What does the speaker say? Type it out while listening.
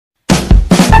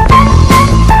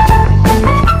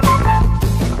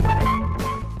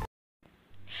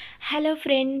Hello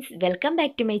friends, welcome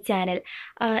back to my channel.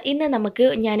 ഇന്ന്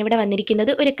ഞാനിവിടെ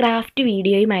വന്നിരിക്കുന്നത് ഒരു ക്രാഫ്റ്റ്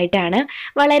വീഡിയോയുമായിട്ടാണ്.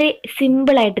 വളരെ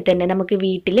സിമ്പിളായിട്ട് തന്നെ നമുക്ക്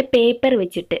വീട്ടിൽ പേപ്പർ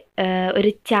വെച്ചിട്ട് ഒരു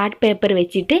ചാർട്ട് പേപ്പർ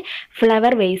വെച്ചിട്ട്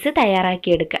ഫ്ലവർ വേസ്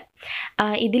തയ്യാറാക്കിയെടുക്കാം.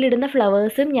 ഇതിലിടുന്ന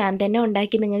ഫ്ലവേഴ്സും ഞാൻ തന്നെ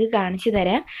ഉണ്ടാക്കി നിങ്ങൾക്ക് കാണിച്ചു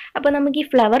തരാം. അപ്പോൾ നമുക്ക് ഈ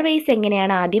ഫ്ലവർ വേസ്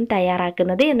എങ്ങനെയാണ് ആദ്യം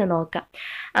തയ്യാറാക്കുന്നത് എന്ന് നോക്കാം.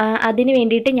 അതിന്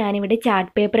വേണ്ടിയിട്ട് ഞാനിവിടെ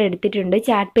ചാർട്ട് പേപ്പർ എടുത്തിട്ടുണ്ട്.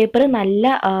 ചാർട്ട് പേപ്പർ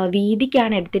നല്ല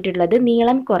വീതിക്കാണ് എടുത്തിട്ടുള്ളത്,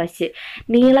 നീളം കുറച്ച്.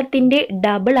 നീളത്തിൻ്റെ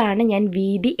ഡബിളാണ് ഞാൻ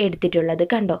വീതി എടുത്തിട്ടുള്ളത്.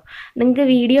 കണ്ടോ, നിങ്ങൾക്ക്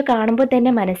വീഡിയോ കാണുമ്പോൾ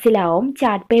തന്നെ മനസ്സിലാവും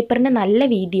ചാർട്ട് പേപ്പറിന് നല്ല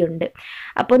വീതിയുണ്ട്.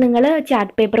 അപ്പോൾ നിങ്ങൾ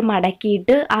ചാർട്ട് പേപ്പർ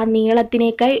മടക്കിയിട്ട് ആ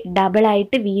നീളത്തിനേക്കാൾ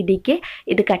ഡബിളായിട്ട് വീതിക്ക്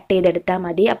ഇത് കട്ട് ചെയ്തെടുത്താൽ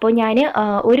മതി. അപ്പോൾ ഞാൻ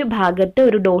ഒരു ഭാഗത്ത്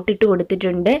ഒരു ഡോട്ട് ഇട്ട്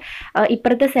കൊടുത്തിട്ടുണ്ട്,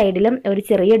 ഇപ്പുറത്തെ സൈഡിലും ഒരു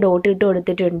ചെറിയ ഡോട്ട് ഇട്ട്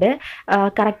കൊടുത്തിട്ടുണ്ട്.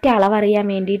 കറക്റ്റ് അളവറിയാൻ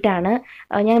വേണ്ടിയിട്ടാണ്,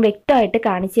 ഞാൻ വ്യക്തമായിട്ട്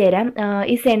കാണിച്ചു തരാം.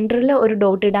 ഈ സെൻറ്ററിൽ ഒരു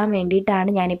ഡോട്ട് ഇടാൻ വേണ്ടിയിട്ടാണ്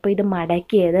ഞാനിപ്പോൾ ഇത്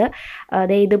മടക്കിയത്.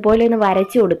 അതെ, ഇതുപോലെ ഒന്ന്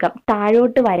വരച്ചു കൊടുക്കാം.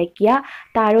 താഴോട്ട് വരയ്ക്കുക.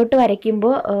 താഴോട്ട്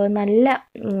വരയ്ക്കുമ്പോൾ നല്ല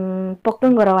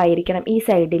പൊക്കം കുറവായിരിക്കണം ഈ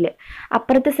സൈഡിൽ.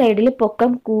 അപ്പുറത്തെ സൈഡിൽ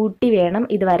പൊക്കം കൂട്ടി വേണം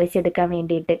ഇത് വരച്ചെടുക്കാൻ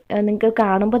വേണ്ടിയിട്ട്. നിങ്ങൾക്ക്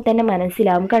കാണുമ്പോൾ തന്നെ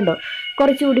മനസ്സിലാവും. കണ്ടോ,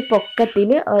 കുറച്ചുകൂടി പൊക്കത്തിൽ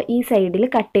ഈ സൈഡിൽ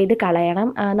കട്ട് ചെയ്ത് കളയണം.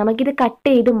 നമുക്കിത് കട്ട്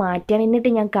ചെയ്ത് മാറ്റാം, എന്നിട്ട്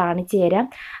ഞാൻ കാണിച്ചു തരാം.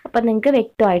 അപ്പം നിങ്ങൾക്ക്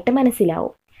വ്യക്തമായിട്ട്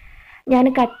മനസ്സിലാവും. ഞാൻ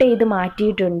കട്ട് ചെയ്ത്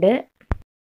മാറ്റിയിട്ടുണ്ട്.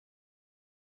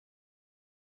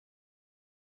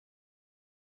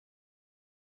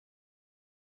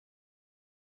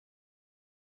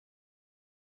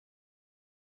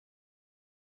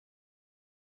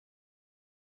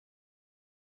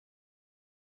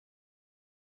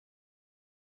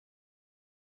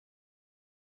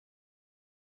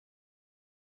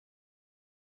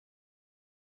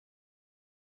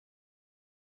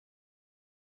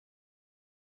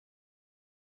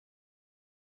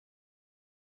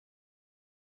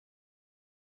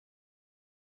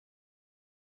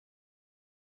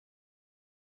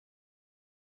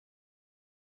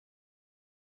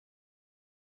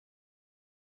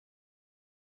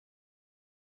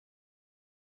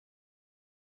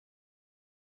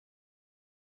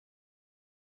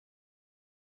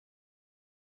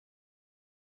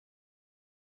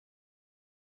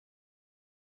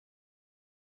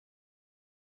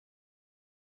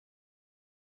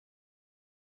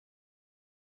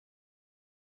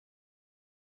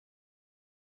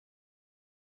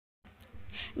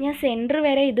 ഞാൻ സെൻറ്റർ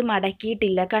വരെ ഇത്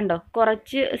മടക്കിയിട്ടില്ല. കണ്ടോ,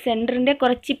 സെൻറ്ററിൻ്റെ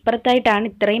കുറച്ച് ഇപ്പുറത്തായിട്ടാണ്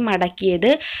ഇത്രയും മടക്കിയത്.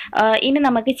 ഇനി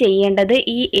നമുക്ക് ചെയ്യേണ്ടത്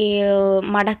ഈ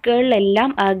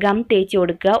മടക്കുകളിലെല്ലാം ഗം തേച്ച്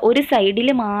കൊടുക്കുക. ഒരു സൈഡിൽ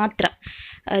മാത്രം,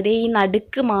 അതായത് ഈ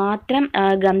നടുക്ക് മാത്രം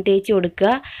ഗം തേച്ച്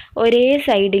കൊടുക്കുക. ഒരേ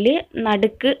സൈഡിൽ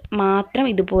നടുക്ക് മാത്രം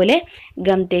ഇതുപോലെ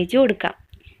ഗം തേച്ച് കൊടുക്കാം.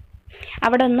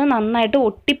 അവിടെ ഒന്ന് നന്നായിട്ട്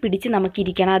ഒട്ടിപ്പിടിച്ച്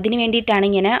നമുക്കിരിക്കണം. അതിന് വേണ്ടിയിട്ടാണ്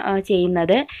ഇങ്ങനെ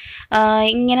ചെയ്യുന്നത്.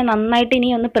 ഇങ്ങനെ നന്നായിട്ട് ഇനി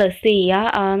ഒന്ന് പ്രസ്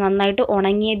ചെയ്യുക. നന്നായിട്ട്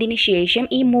ഉണങ്ങിയതിന് ശേഷം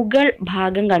ഈ മുകൾ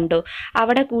ഭാഗം കണ്ടോ,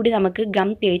 അവിടെ കൂടി നമുക്ക്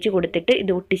ഗം തേച്ച് കൊടുത്തിട്ട്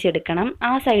ഇത് ഒട്ടിച്ചെടുക്കണം.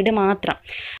 ആ സൈഡ് മാത്രം.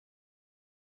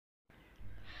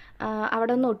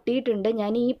 അവിടെ ഒന്ന് ഒട്ടിയിട്ടുണ്ട്.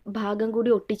 ഞാൻ ഈ ഭാഗം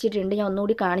കൂടി ഒട്ടിച്ചിട്ടുണ്ട്. ഞാൻ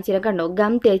ഒന്നുകൂടി കാണിച്ചു തരാം. കണ്ടോ,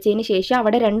 ഗം തേച്ചതിന് ശേഷം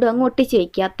അവിടെ രണ്ടും അങ്ങ് ഒട്ടിച്ച്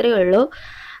വയ്ക്കുക. അത്രയേ ഉള്ളൂ.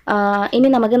 ഇനി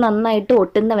നമുക്ക് നന്നായിട്ട്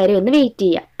ഒട്ടുന്ന വരെ ഒന്ന് വെയിറ്റ്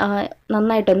ചെയ്യാം.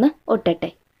 നന്നായിട്ടൊന്ന്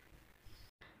ഒട്ടട്ടെ.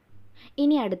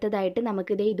 ഇനി അടുത്തതായിട്ട്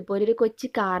നമുക്കിത് ഇതുപോലൊരു കൊച്ചു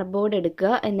കാർഡ്ബോർഡ് എടുക്കുക.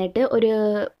 എന്നിട്ട് ഒരു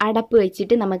അടപ്പ്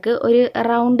വെച്ചിട്ട് നമുക്ക് ഒരു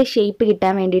റൗണ്ട് ഷേപ്പ്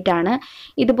കിട്ടാൻ വേണ്ടിയിട്ടാണ്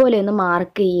ഇതുപോലെ ഒന്ന്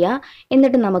മാർക്ക് ചെയ്യുക.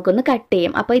 എന്നിട്ട് നമുക്കൊന്ന് കട്ട്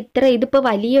ചെയ്യാം. അപ്പോൾ ഇതിപ്പോൾ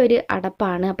വലിയൊരു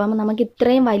അടപ്പാണ്. അപ്പം നമുക്ക്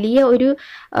ഇത്രയും വലിയ ഒരു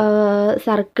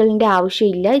സർക്കിളിൻ്റെ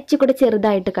ആവശ്യമില്ല. ഇച്ചിരി കൂടെ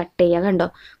ചെറുതായിട്ട് കട്ട് ചെയ്യുക. കണ്ടോ,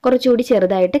 കുറച്ചുകൂടി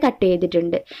ചെറുതായിട്ട് കട്ട്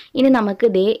ചെയ്തിട്ടുണ്ട്. ഇനി നമുക്ക്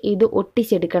ഇത്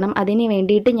ഒട്ടിച്ചെടുക്കണം. അതിന്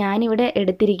വേണ്ടിയിട്ട് ഞാനിവിടെ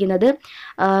എടുത്തിരിക്കുന്നത്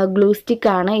ഗ്ലൂ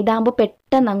സ്റ്റിക്കാണ്. ഇതാകുമ്പോൾ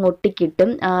പെട്ടെന്ന് അങ്ങ് ഒട്ടിക്കിട്ടും.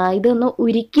 ഇതൊന്ന്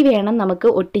ഉരുക്കി വേണം നമുക്ക്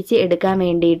ഒട്ടിച്ച് എടുക്കാൻ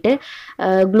വേണ്ടിയിട്ട്.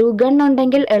 ഗ്ലൂ ഗൺ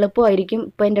ഉണ്ടെങ്കിൽ എളുപ്പമായിരിക്കും.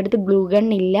 ഇപ്പോൾ എൻ്റെ അടുത്ത് ഗ്ലൂ ഗൺ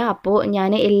ഇല്ല. അപ്പോൾ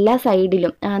ഞാൻ എല്ലാ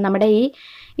സൈഡിലും, നമ്മുടെ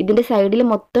ഇതിൻ്റെ സൈഡിൽ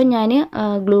മൊത്തം ഞാൻ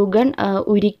ഗ്ലൂ ഗൺ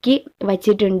ഉരുക്കി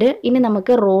വച്ചിട്ടുണ്ട്. ഇനി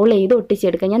നമുക്ക് റോൾ ചെയ്ത്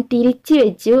ഒട്ടിച്ചെടുക്കാം. ഞാൻ തിരിച്ച്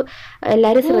വെച്ചു,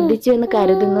 എല്ലാവരും ശ്രദ്ധിച്ചു എന്ന്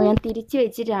കരുതുന്നു. ഞാൻ തിരിച്ച്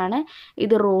വെച്ചിട്ടാണ്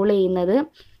ഇത് റോൾ ചെയ്യുന്നത്.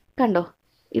 കണ്ടോ,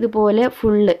 ഇതുപോലെ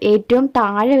ഫുള്ള് ഏറ്റവും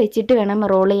താഴെ വെച്ചിട്ട് വേണം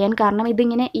റോൾ ചെയ്യാൻ. കാരണം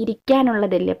ഇതിങ്ങനെ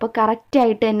ഇരിക്കാനുള്ളതല്ലേ. അപ്പോൾ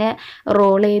കറക്റ്റായിട്ട് തന്നെ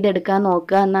റോൾ ചെയ്തെടുക്കാൻ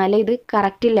നോക്കുക. എന്നാലേ ഇത്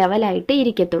കറക്റ്റ് ലെവലായിട്ട്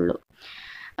ഇരിക്കത്തുള്ളൂ.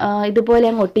 ഇതുപോലെ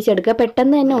അങ്ങ് ഒട്ടിച്ചെടുക്കുക.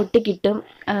 പെട്ടെന്ന് തന്നെ ഒട്ടിക്കിട്ടും.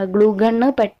 ഗ്ലൂ ഗണ്ണ്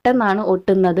പെട്ടെന്നാണ്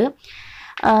ഒട്ടുന്നത്.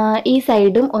 ഈ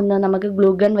സൈഡും ഒന്ന് നമുക്ക്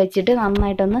ഗ്ലൂ ഗൺ വെച്ചിട്ട്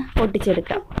നന്നായിട്ടൊന്ന്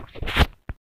ഒട്ടിച്ചെടുക്കാം.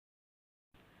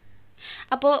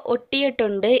 അപ്പോൾ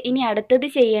ഒട്ടിയിട്ടുണ്ട്. ഇനി അടുത്തത്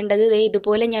ചെയ്യേണ്ടത്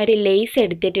ഇതുപോലെ ഞാൻ ഒരു ലേസ്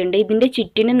എടുത്തിട്ടുണ്ട്. ഇതിൻ്റെ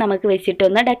ചുറ്റിനും നമുക്ക്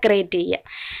വെച്ചിട്ടൊന്ന് ഡെക്കറേറ്റ് ചെയ്യാം.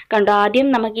 കണ്ടോ, ആദ്യം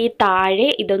നമുക്ക് ഈ താഴെ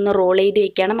ഇതൊന്ന് റോൾ ചെയ്ത്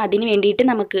വെക്കണം. അതിന് വേണ്ടിയിട്ട്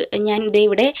ഞാൻ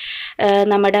ഇവിടെ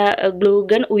നമ്മുടെ ഗ്ലൂ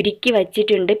ഗൺ ഉരുക്കി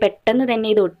വച്ചിട്ടുണ്ട്. പെട്ടെന്ന് തന്നെ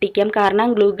ഇത് ഒട്ടിക്കാം. കാരണം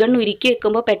ഗ്ലൂ ഗൺ ഉരുക്കി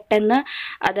വെക്കുമ്പോൾ പെട്ടെന്ന്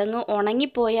അതങ്ങ്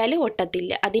ഉണങ്ങിപ്പോയാൽ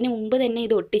ഒട്ടത്തില്ല. അതിന് മുമ്പ് തന്നെ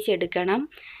ഇത് ഒട്ടിച്ചെടുക്കണം.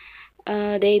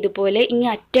 ഇതുപോലെ ഇങ്ങ്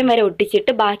അറ്റം വരെ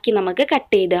ഒട്ടിച്ചിട്ട് ബാക്കി നമുക്ക്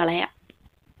കട്ട് ചെയ്ത് കളയാം.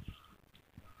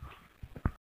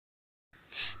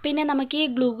 പിന്നെ നമുക്ക് ഈ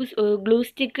ഗ്ലൂ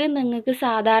സ്റ്റിക്ക് നിങ്ങൾക്ക്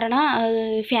സാധാരണ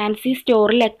ഫാൻസി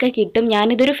സ്റ്റോറിലൊക്കെ കിട്ടും.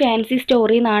 ഞാനിതൊരു ഫാൻസി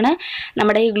സ്റ്റോറിൽ നിന്നാണ്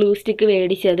നമ്മുടെ ഈ ഗ്ലൂ സ്റ്റിക്ക്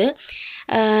മേടിച്ചത്.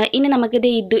 ഇനി നമുക്കിത്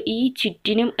ഈ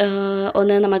ചുറ്റിനും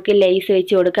ഒന്ന് നമുക്ക് ലേസ്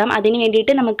വെച്ച് കൊടുക്കാം. അതിന്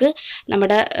വേണ്ടിയിട്ട് നമുക്ക്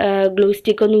നമ്മുടെ ഗ്ലൂ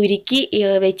സ്റ്റിക്ക് ഒന്ന് ഉരുക്കി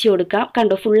വെച്ച് കൊടുക്കാം.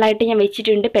 കണ്ടോ, ഫുള്ളായിട്ട് ഞാൻ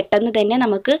വെച്ചിട്ടുണ്ട്. പെട്ടെന്ന് തന്നെ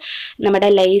നമുക്ക് നമ്മുടെ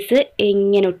ലേസ്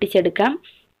ഇങ്ങനെ ഒട്ടിച്ചെടുക്കാം.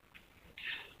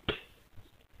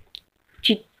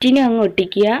 ചുറ്റിനും അങ്ങ്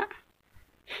ഒട്ടിക്കുക.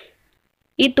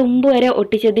 ഈ തുമ്പ് വരെ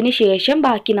ഒട്ടിച്ചതിന് ശേഷം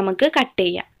ബാക്കി നമുക്ക് കട്ട്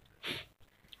ചെയ്യാം.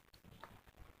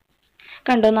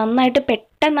 കണ്ടോ, നന്നായിട്ട്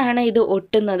പെട്ടെന്നാണ് ഇത്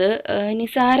ഒട്ടുന്നത്.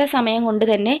 നിസ്സാര സമയം കൊണ്ട്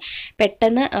തന്നെ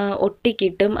പെട്ടെന്ന്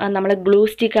ഒട്ടിക്കിട്ടും നമ്മൾ ഗ്ലൂ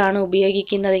സ്റ്റിക്കാണ്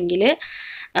ഉപയോഗിക്കുന്നതെങ്കിൽ.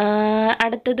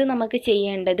 അടുത്തത് നമുക്ക്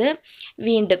ചെയ്യേണ്ടത്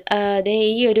വീണ്ടും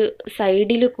ഈ ഒരു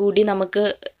സൈഡിൽ കൂടി നമുക്ക്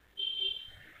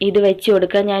ഇത് വെച്ച്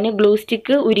കൊടുക്കാം. ഞാൻ ഗ്ലൂ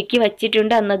സ്റ്റിക്ക് ഉരുക്കി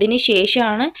വച്ചിട്ടുണ്ട്. എന്നതിന്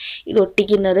ശേഷമാണ് ഇത്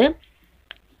ഒട്ടിക്കുന്നത്.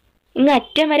 ഇങ്ങ്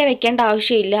അറ്റം വരെ വെക്കേണ്ട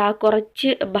ആവശ്യമില്ല. ആ കുറച്ച്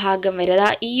ഭാഗം വരെ,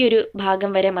 ഈ ഒരു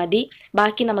ഭാഗം വരെ മതി.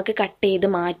 ബാക്കി നമുക്ക് കട്ട് ചെയ്ത്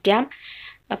മാറ്റാം.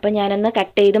 അപ്പം ഞാനൊന്ന്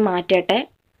കട്ട് ചെയ്ത് മാറ്റട്ടെ.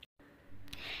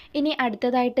 ഇനി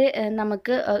അടുത്തതായിട്ട്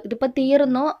നമുക്ക് ഇതിപ്പോൾ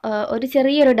തീർന്നു. ഒരു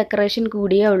ചെറിയൊരു ഡെക്കറേഷൻ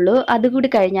കൂടിയേ ഉള്ളൂ. അതുകൂടി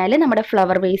കഴിഞ്ഞാൽ നമ്മുടെ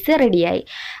ഫ്ലവർ വേസ് റെഡിയായി.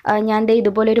 ഞാൻ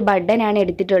ഇതുപോലെ ഒരു ബട്ടനാണ്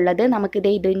എടുത്തിട്ടുള്ളത്.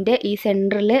 ഇതിൻ്റെ ഈ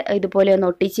സെൻറ്ററിൽ ഇതുപോലെ ഒന്ന്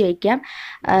ഒട്ടിച്ച് വയ്ക്കാം.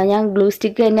 ഞാൻ ഗ്ലൂ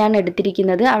സ്റ്റിക്ക് തന്നെയാണ്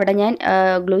എടുത്തിരിക്കുന്നത്. അവിടെ ഞാൻ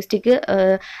ഗ്ലൂ സ്റ്റിക്ക്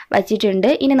വച്ചിട്ടുണ്ട്.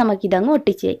 ഇനി നമുക്കിതങ്ങ്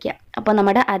ഒട്ടിച്ച് വയ്ക്കാം. അപ്പോൾ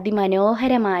നമ്മുടെ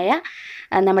അതിമനോഹരമായ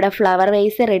നമ്മുടെ ഫ്ലവർ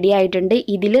വേസ് റെഡി ആയിട്ടുണ്ട്.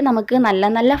 ഇതിൽ നമുക്ക് നല്ല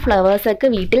നല്ല ഫ്ലവേഴ്സൊക്കെ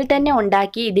വീട്ടിൽ തന്നെ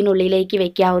ഉണ്ടാക്കി ഇതിനുള്ളിലേക്ക്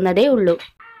വെക്കാവുന്നതേ ഉള്ളൂ.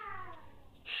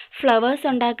 ഫ്ലവേഴ്സ്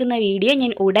ഉണ്ടാക്കുന്ന വീഡിയോ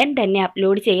ഞാൻ ഉടൻ തന്നെ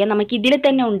അപ്ലോഡ് ചെയ്യാം. നമുക്ക് ഇതിൽ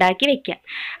തന്നെ ഉണ്ടാക്കി വെക്കാം.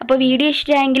 അപ്പോൾ വീഡിയോ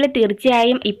ഇഷ്ടമായെങ്കിൽ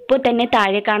തീർച്ചയായും ഇപ്പോൾ തന്നെ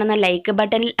താഴെ കാണുന്ന ലൈക്ക്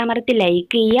ബട്ടണിൽ അമർത്തി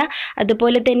ലൈക്ക് ചെയ്യുക.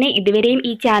 അതുപോലെ തന്നെ ഇതുവരെയും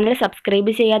ഈ ചാനൽ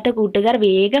സബ്സ്ക്രൈബ് ചെയ്യാത്ത കൂട്ടുകാർ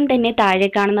വേഗം തന്നെ താഴെ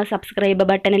കാണുന്ന സബ്സ്ക്രൈബ്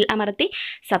ബട്ടണിൽ അമർത്തി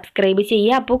സബ്സ്ക്രൈബ്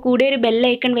ചെയ്യുക. അപ്പോൾ കൂടെ ഒരു ബെൽ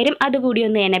ഐക്കൺ വരും. അതുകൂടി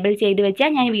ഒന്ന് എനേബിൾ ചെയ്ത്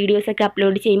വെച്ചാൽ ഞാൻ വീഡിയോസൊക്കെ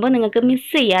അപ്ലോഡ് ചെയ്യുമ്പോൾ നിങ്ങൾക്ക്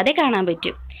മിസ് ചെയ്യാതെ കാണാൻ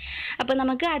പറ്റും. അപ്പോൾ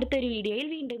നമുക്ക് അടുത്തൊരു വീഡിയോയിൽ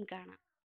വീണ്ടും കാണാം.